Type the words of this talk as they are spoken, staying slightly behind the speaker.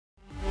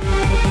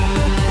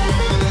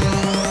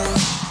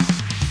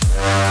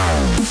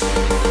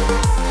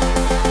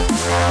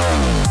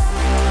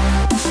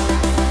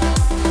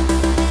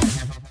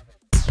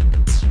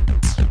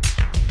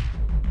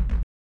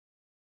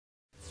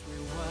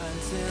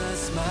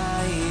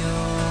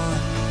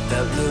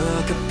that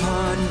look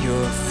upon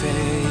your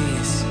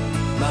face.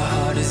 My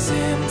heart is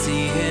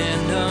empty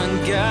and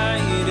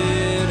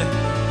unguided,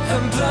 a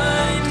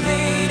blind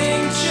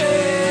leading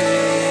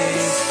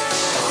chase.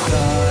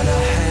 Thought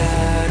I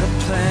had a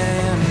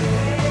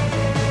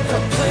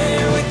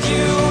plan with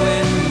you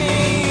and me.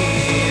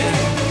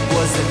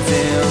 Was the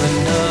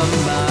villain of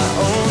my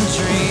own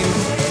dream,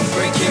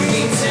 breaking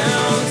me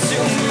down to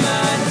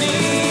my knees.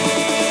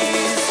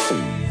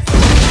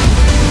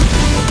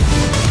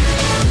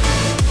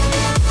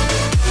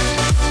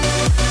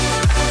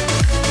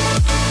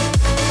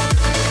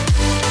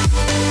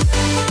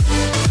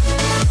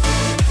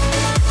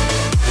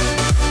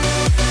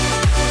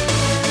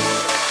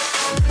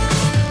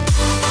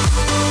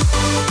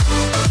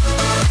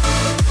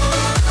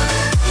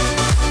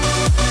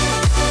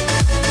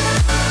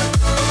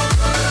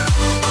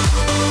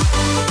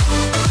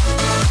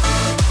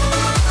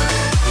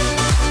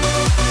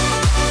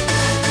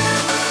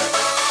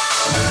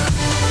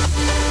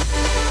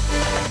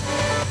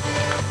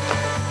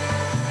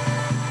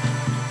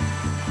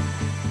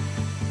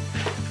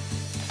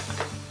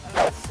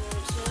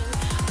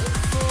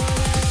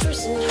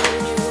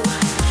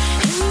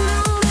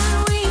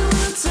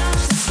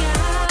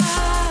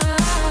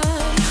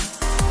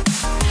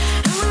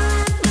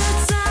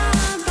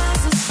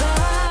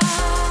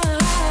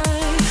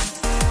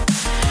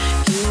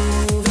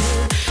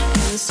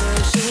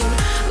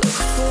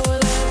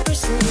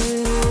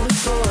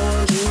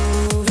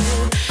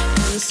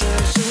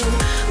 Searching,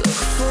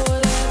 look for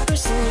that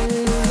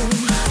person.